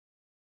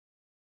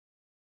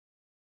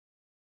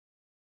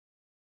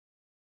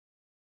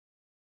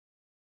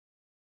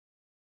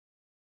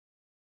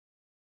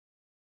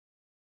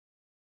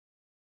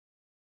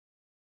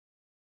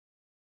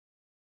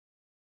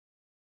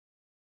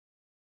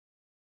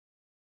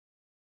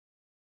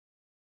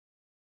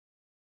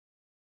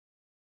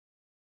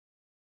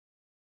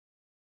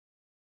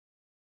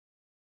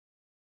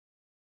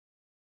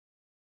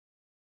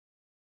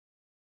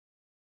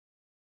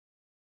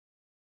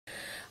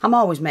I'm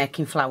always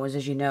making flowers,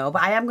 as you know,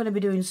 but I am going to be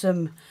doing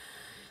some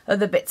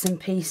other bits and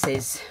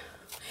pieces.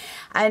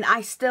 And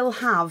I still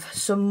have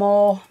some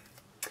more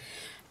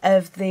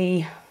of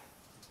the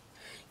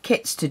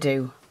kits to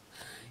do.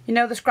 You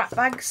know, the scrap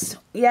bags?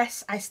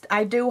 Yes,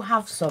 I do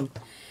have some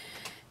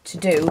to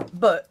do,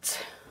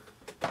 but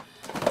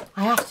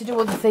I have to do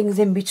other things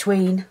in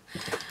between.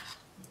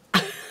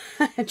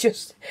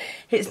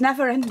 It's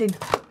never ending.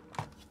 I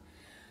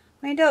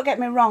mean, don't get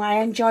me wrong, I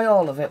enjoy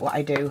all of it, what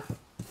I do.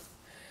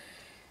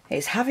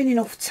 It's having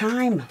enough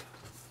time.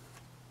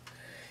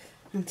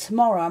 And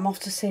tomorrow I'm off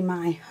to see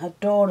my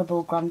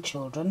adorable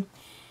grandchildren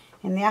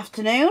in the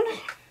afternoon.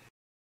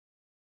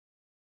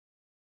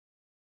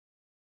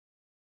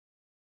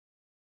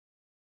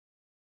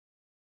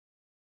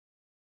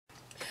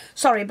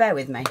 Sorry, bear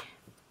with me.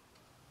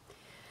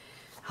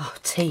 Oh,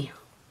 tea.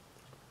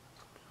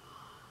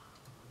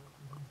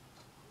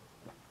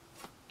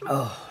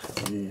 Oh,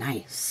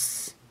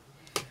 nice.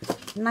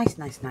 Nice,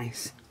 nice,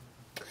 nice.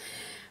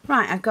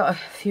 Right, I've got a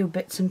few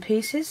bits and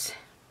pieces.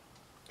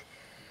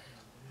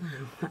 Now,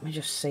 let me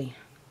just see.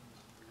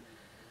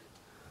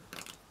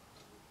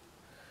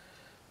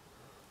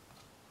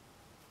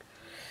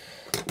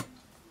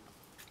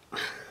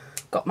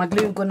 Got my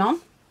glue gun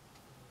on.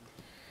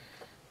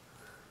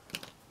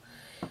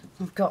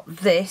 I've got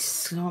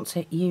this, I want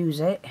to use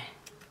it.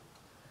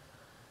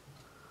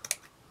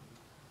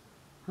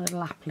 A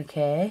little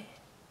applique.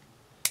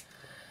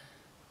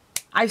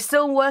 I'm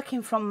still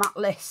working from that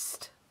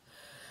list.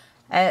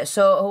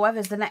 So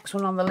whoever's the next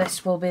one on the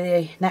list will be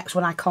the next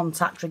one I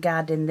contact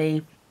regarding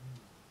the,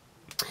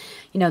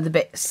 you know, the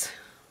bits.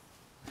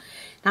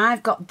 Now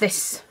I've got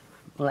this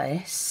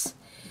lace,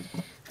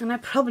 and I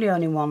probably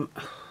only want,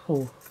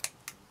 well,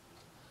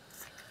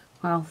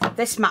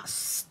 this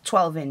mat's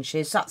 12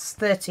 inches, that's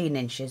 13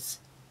 inches.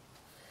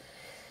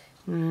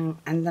 And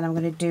then I'm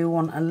going to do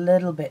one a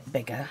little bit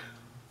bigger.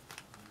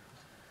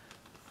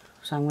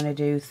 So I'm going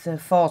to do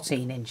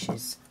 14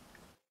 inches.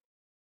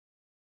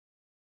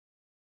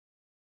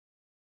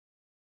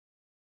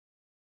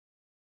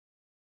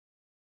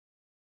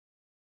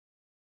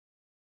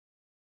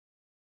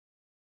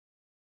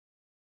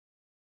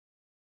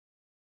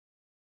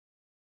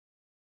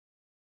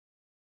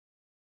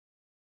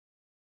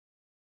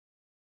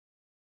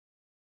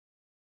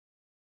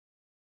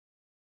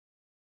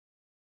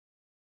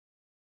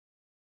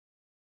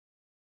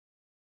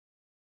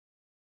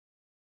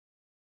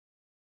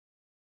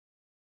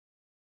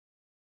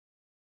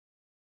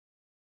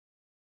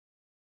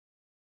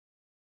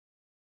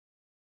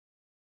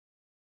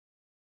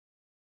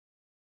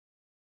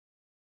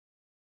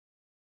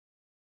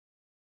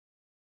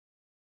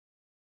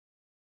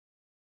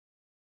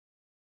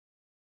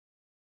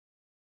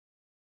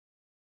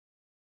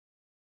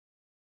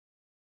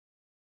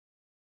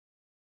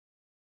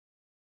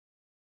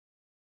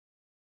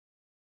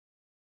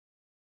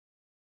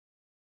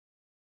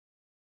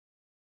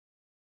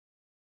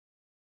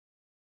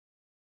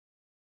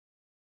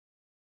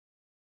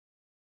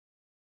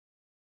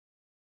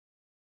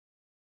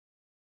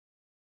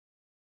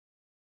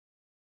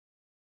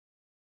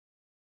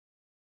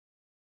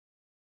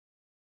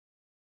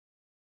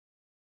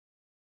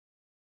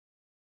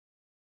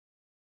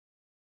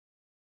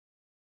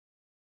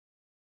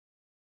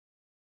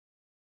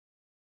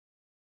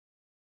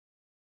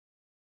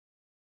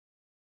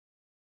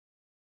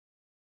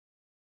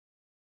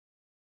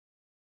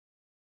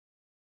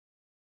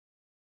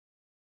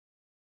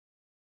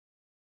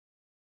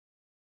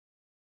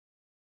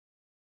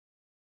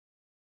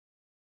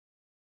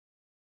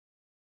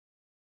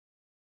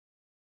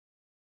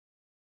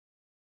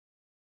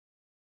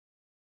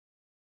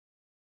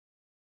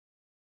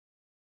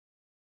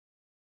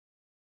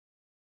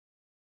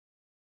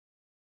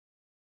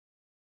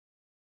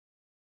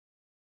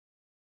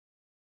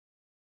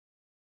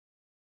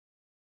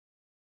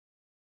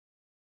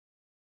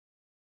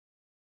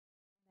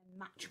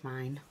 Match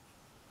mine.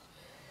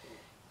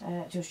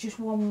 Just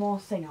one more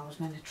thing I was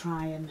going to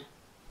try and...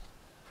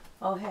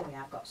 Oh, here we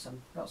are, I've got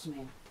some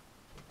here.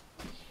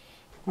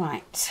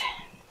 Right.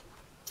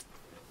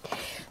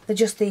 They're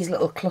just these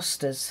little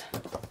clusters.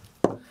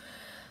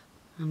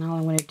 And all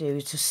I'm going to do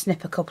is just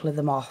snip a couple of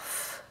them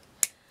off.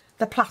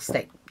 They're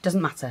plastic,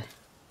 doesn't matter.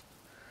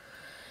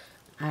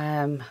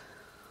 And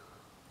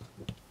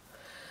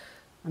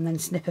then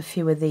snip a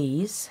few of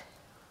these.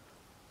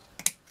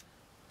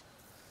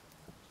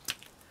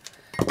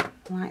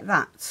 Like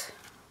that.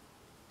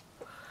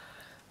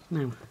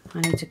 Now,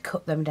 I need to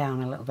cut them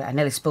down a little bit. I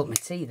nearly spilt my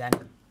tea then.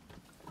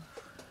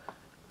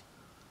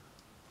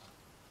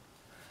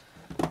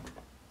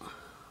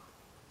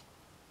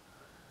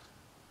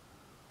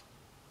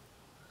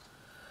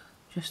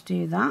 Just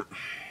do that.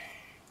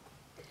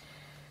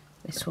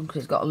 This one,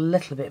 because it's got a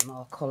little bit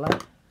more colour.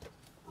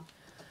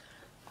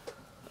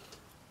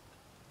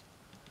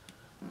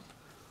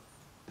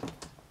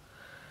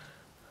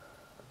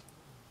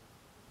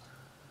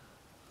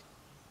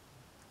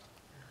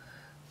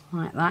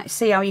 Like that.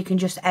 See how you can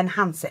just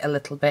enhance it a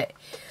little bit.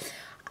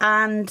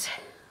 And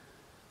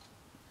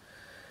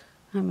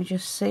let me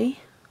just see.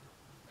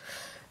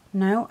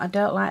 No, I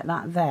don't like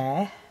that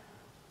there.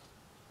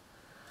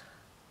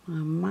 I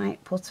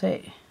might put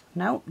it...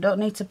 No, don't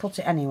need to put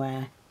it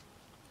anywhere.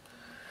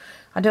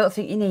 I don't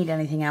think you need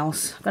anything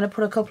else. I'm going to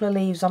put a couple of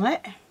leaves on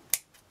it.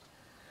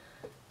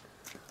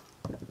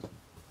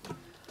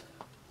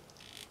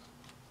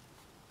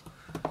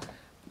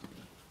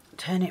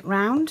 Turn it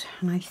round,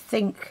 and I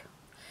think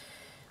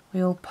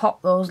we'll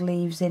pop those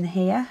leaves in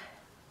here.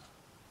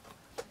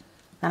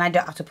 And I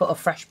don't have to put a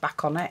fresh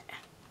back on it.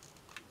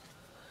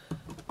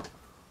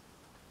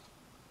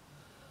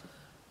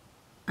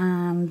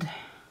 And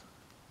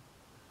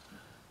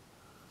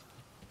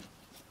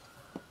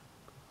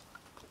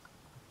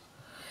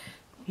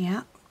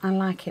yeah, I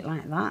like it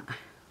like that.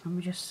 Let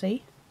me just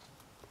see.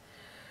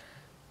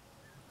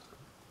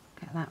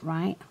 Get that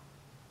right.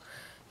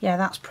 Yeah,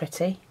 that's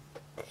pretty.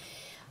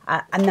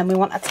 And then we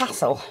want a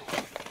tassel.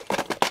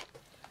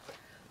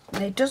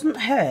 And it doesn't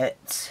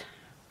hurt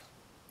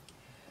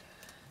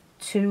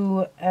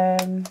to,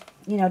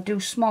 you know, do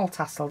small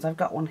tassels. I've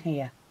got one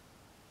here.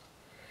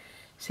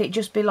 See, it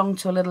just belonged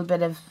to a little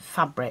bit of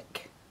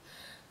fabric.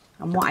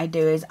 And what I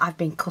do is I've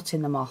been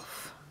cutting them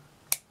off.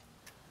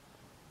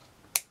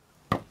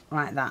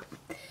 Like that.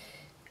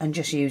 And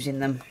just using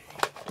them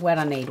where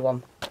I need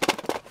one.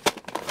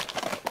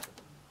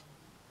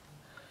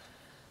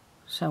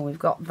 So we've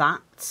got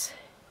that.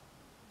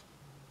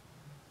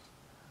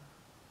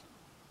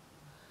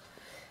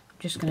 I'm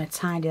just going to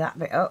tidy that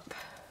bit up.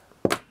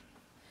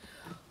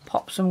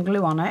 Pop some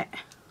glue on it.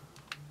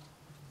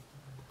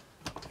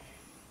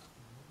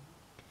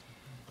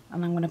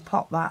 And I'm going to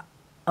pop that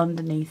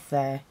underneath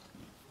there.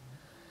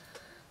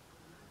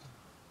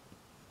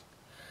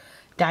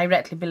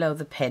 Directly below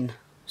the pin.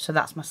 So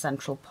that's my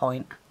central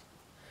point.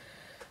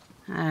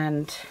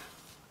 And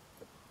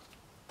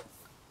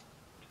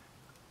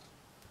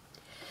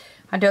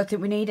I don't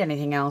think we need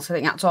anything else. I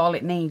think that's all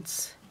it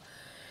needs.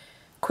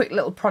 Quick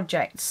little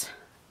projects.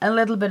 A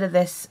little bit of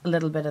this, a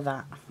little bit of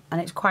that. And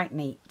it's quite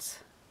neat.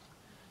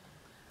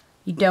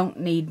 You don't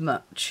need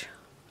much.